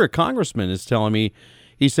 Here a congressman is telling me,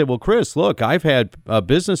 he said, well, Chris, look, I've had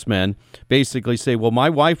businessmen basically say, well, my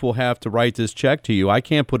wife will have to write this check to you. I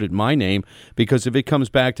can't put it in my name because if it comes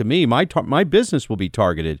back to me, my business will be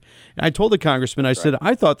targeted. And I told the congressman, I said,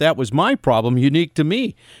 I thought that was my problem, unique to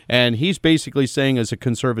me. And he's basically saying as a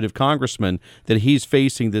conservative congressman that he's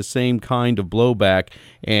facing the same kind of blowback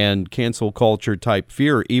and cancel culture type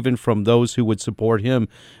fear, even from those who would support him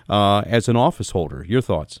as an office holder. Your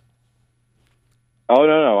thoughts? Oh,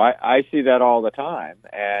 no. I see that all the time.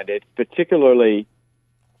 And it's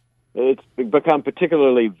become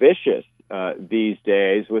particularly vicious these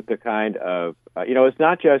days with the kind of, it's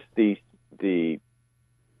not just the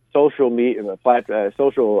social media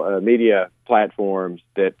platforms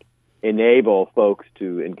that enable folks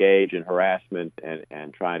to engage in harassment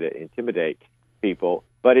and trying to intimidate people,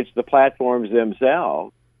 but it's the platforms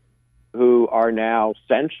themselves who are now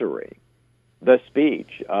censoring the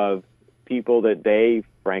speech of people that they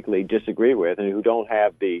frankly disagree with and who don't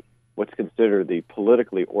have what's considered the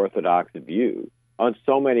politically orthodox view on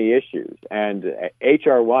so many issues. And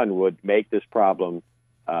H.R. 1 would make this problem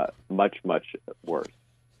much, much worse.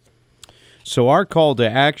 So our call to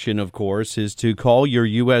action, of course, is to call your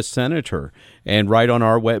U.S. Senator. And right on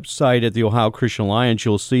our website at the Ohio Christian Alliance,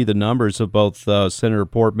 you'll see the numbers of both Senator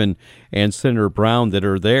Portman and Senator Brown that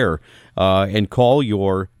are there. And call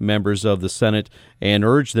your members of the Senate and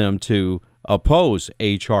urge them to oppose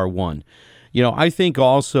H.R. 1. I think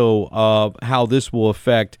also how this will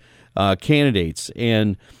affect candidates.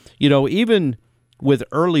 And, even with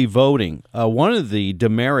early voting, one of the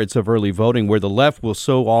demerits of early voting, where the left will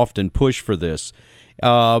so often push for this,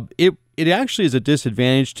 it actually is a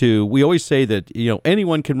disadvantage to, we always say that,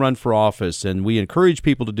 anyone can run for office, and we encourage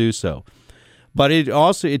people to do so. But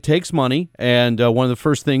it takes money, and one of the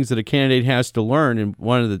first things that a candidate has to learn, and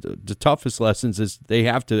one of the toughest lessons, is they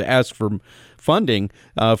have to ask for funding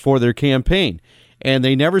for their campaign. And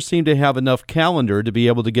they never seem to have enough calendar to be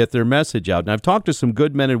able to get their message out. And I've talked to some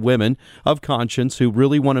good men and women of conscience who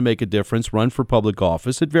really want to make a difference, run for public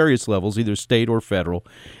office at various levels, either state or federal.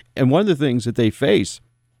 And one of the things that they face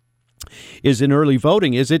is in early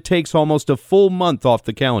voting is it takes almost a full month off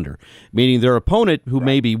the calendar, meaning their opponent, who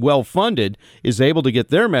may be well-funded, is able to get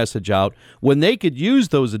their message out when they could use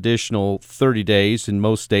those additional 30 days in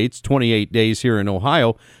most states, 28 days here in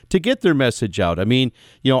Ohio, to get their message out. I mean,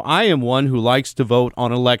 I am one who likes to vote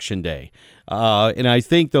on Election Day. And I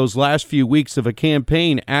think those last few weeks of a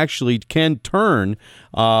campaign actually can turn,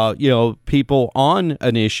 people on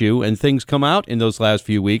an issue, and things come out in those last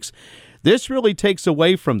few weeks. This really takes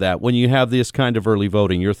away from that when you have this kind of early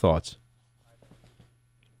voting. Your thoughts?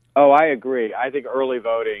 Oh, I agree. I think early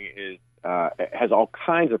voting has all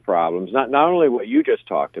kinds of problems, not only what you just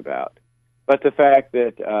talked about, but the fact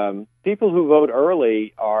that people who vote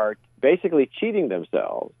early are basically cheating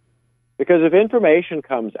themselves. Because if information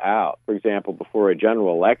comes out, for example, before a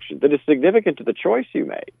general election, that is significant to the choice you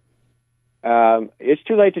made, it's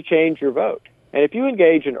too late to change your vote. And if you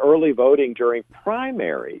engage in early voting during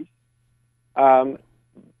primaries,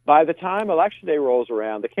 by the time Election Day rolls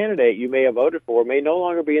around, the candidate you may have voted for may no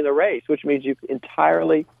longer be in the race, which means you've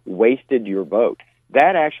entirely wasted your vote.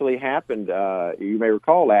 That actually happened, you may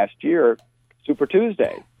recall, last year, Super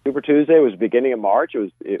Tuesday. Super Tuesday was the beginning of March.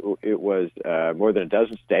 It was more than a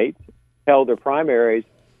dozen states held their primaries.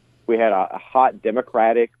 We had a hot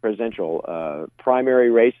Democratic presidential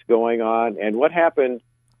primary race going on. And what happened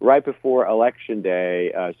right before Election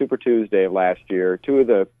Day, Super Tuesday of last year, two of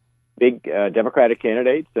the big Democratic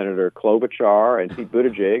candidates, Senator Klobuchar and Pete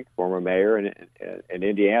Buttigieg, former mayor in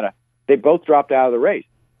Indiana, they both dropped out of the race.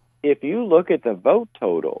 If you look at the vote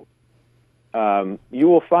total, you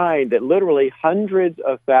will find that literally hundreds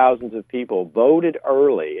of thousands of people voted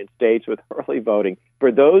early in states with early voting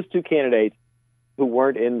for those two candidates who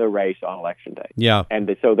weren't in the race on Election Day. Yeah, and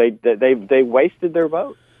so they wasted their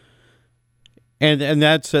vote. And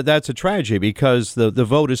that's a tragedy because the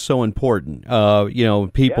vote is so important.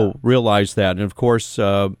 People realize that, and of course,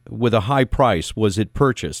 with a high price was it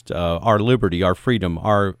purchased. Our liberty, our freedom,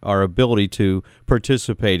 our ability to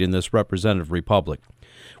participate in this representative republic.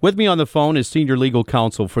 With me on the phone is Senior Legal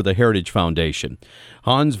Counsel for the Heritage Foundation,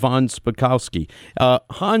 Hans von Spakowski.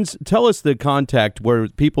 Hans, tell us the contact where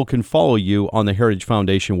people can follow you on the Heritage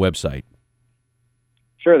Foundation website.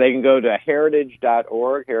 Sure, they can go to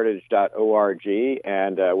heritage.org, heritage.org,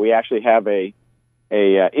 and we actually have a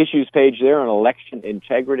issues page there on election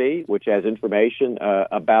integrity, which has information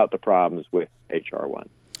about the problems with H.R. 1.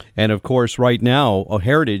 And, of course, right now,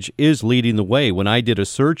 Heritage is leading the way. When I did a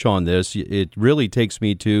search on this, it really takes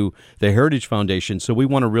me to the Heritage Foundation. So we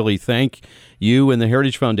want to really thank you and the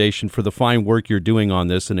Heritage Foundation for the fine work you're doing on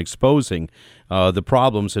this and exposing the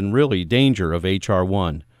problems and really danger of H.R.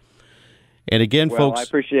 1. And again, folks, I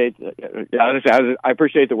appreciate the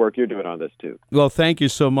work you're doing on this, too. Well, thank you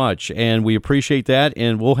so much, and we appreciate that,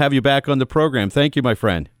 and we'll have you back on the program. Thank you, my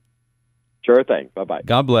friend. Sure thing. Bye-bye.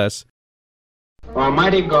 God bless.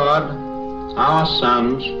 Almighty God, our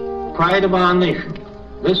sons, pride of our nation,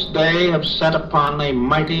 this day have set upon a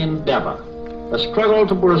mighty endeavor, a struggle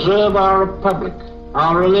to preserve our republic,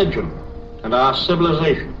 our religion, and our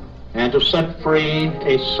civilization, and to set free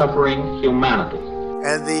a suffering humanity.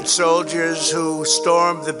 And the soldiers who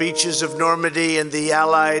stormed the beaches of Normandy and the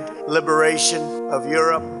Allied liberation of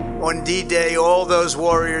Europe. On D-Day, all those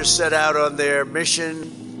warriors set out on their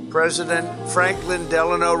mission. President Franklin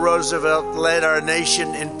Delano Roosevelt led our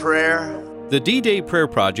nation in prayer. The D-Day Prayer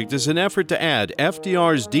Project is an effort to add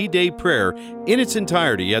FDR's D-Day prayer in its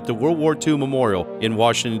entirety at the World War II Memorial in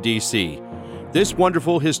Washington, D.C. This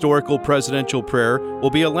wonderful historical presidential prayer will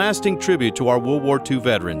be a lasting tribute to our World War II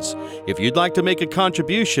veterans. If you'd like to make a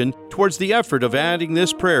contribution towards the effort of adding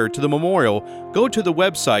this prayer to the memorial, go to the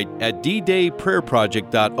website at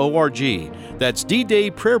ddayprayerproject.org. That's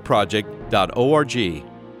ddayprayerproject.org.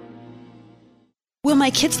 Will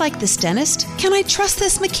my kids like this dentist? Can I trust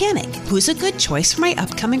this mechanic? Who's a good choice for my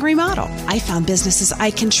upcoming remodel? I found businesses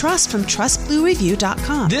I can trust from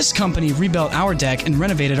TrustBlueReview.com. This company rebuilt our deck and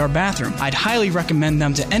renovated our bathroom. I'd highly recommend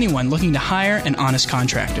them to anyone looking to hire an honest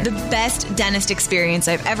contractor. The best dentist experience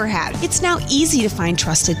I've ever had. It's now easy to find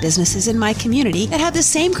trusted businesses in my community that have the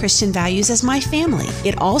same Christian values as my family.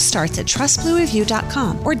 It all starts at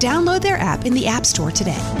TrustBlueReview.com or download their app in the App Store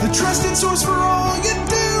today. The trusted source for all you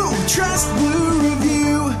do. Trust Blue Review.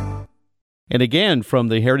 And again, from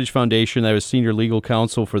the Heritage Foundation, I was senior legal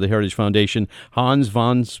counsel for the Heritage Foundation, Hans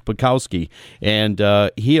von Spakowski. And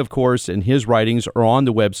he, of course, and his writings are on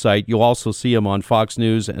the website. You'll also see him on Fox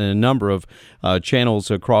News and a number of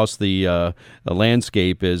channels across the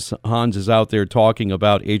landscape as Hans is out there talking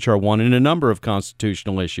about H.R. 1 and a number of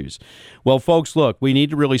constitutional issues. Well, folks, look, we need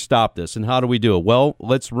to really stop this. And how do we do it? Well,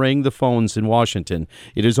 let's ring the phones in Washington.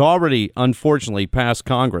 It is already, unfortunately, passed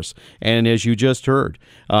Congress. And as you just heard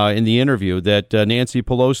in the interview, that Nancy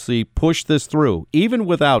Pelosi pushed this through, even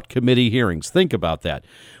without committee hearings. Think about that.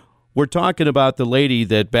 We're talking about the lady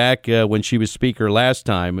that back when she was Speaker last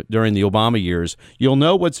time during the Obama years, you'll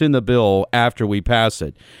know what's in the bill after we pass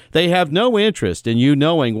it. They have no interest in you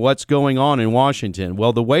knowing what's going on in Washington.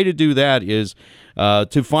 Well, the way to do that is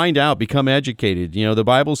to find out, become educated. You know, the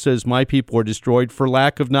Bible says, my people are destroyed for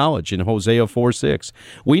lack of knowledge in Hosea 4:6.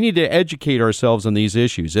 We need to educate ourselves on these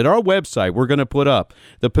issues. At our website, we're going to put up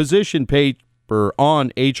the position page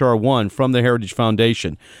on H.R. 1 from the Heritage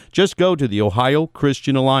Foundation. Just go to the Ohio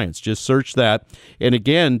Christian Alliance. Just search that. And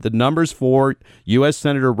again, the numbers for U.S.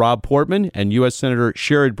 Senator Rob Portman and U.S. Senator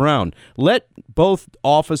Sherrod Brown. Let both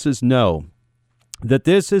offices know that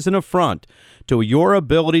this is an affront to your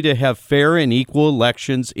ability to have fair and equal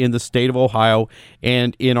elections in the state of Ohio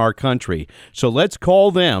and in our country. So let's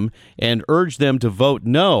call them and urge them to vote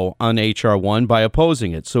no on H.R. 1 by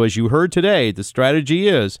opposing it. So as you heard today, the strategy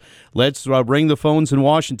is let's ring the phones in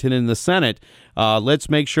Washington and the Senate. Let's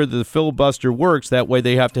make sure that the filibuster works. That way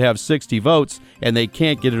they have to have 60 votes, and they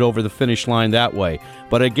can't get it over the finish line that way.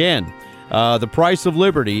 But again, the price of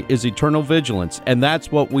liberty is eternal vigilance, and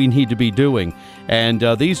that's what we need to be doing. And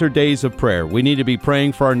these are days of prayer. We need to be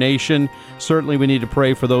praying for our nation. Certainly, we need to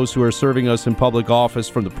pray for those who are serving us in public office,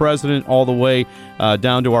 from the president all the way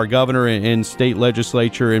down to our governor and state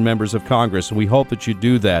legislature and members of Congress. And we hope that you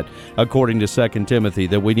do that, according to 2 Timothy,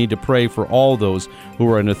 that we need to pray for all those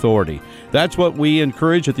who are in authority. That's what we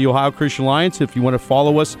encourage at the Ohio Christian Alliance. If you want to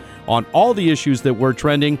follow us on all the issues that we're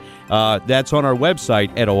trending, that's on our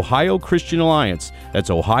website at Ohio Christian Alliance. That's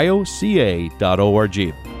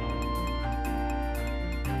ohioca.org.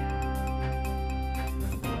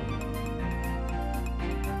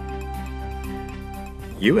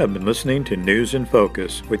 You have been listening to News in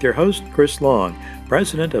Focus with your host, Chris Long,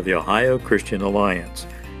 president of the Ohio Christian Alliance.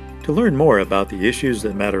 To learn more about the issues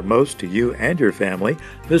that matter most to you and your family,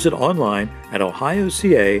 visit online at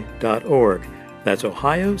ohioca.org. That's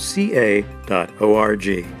ohioca.org.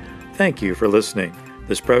 Thank you for listening.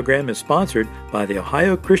 This program is sponsored by the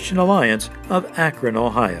Ohio Christian Alliance of Akron,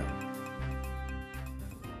 Ohio.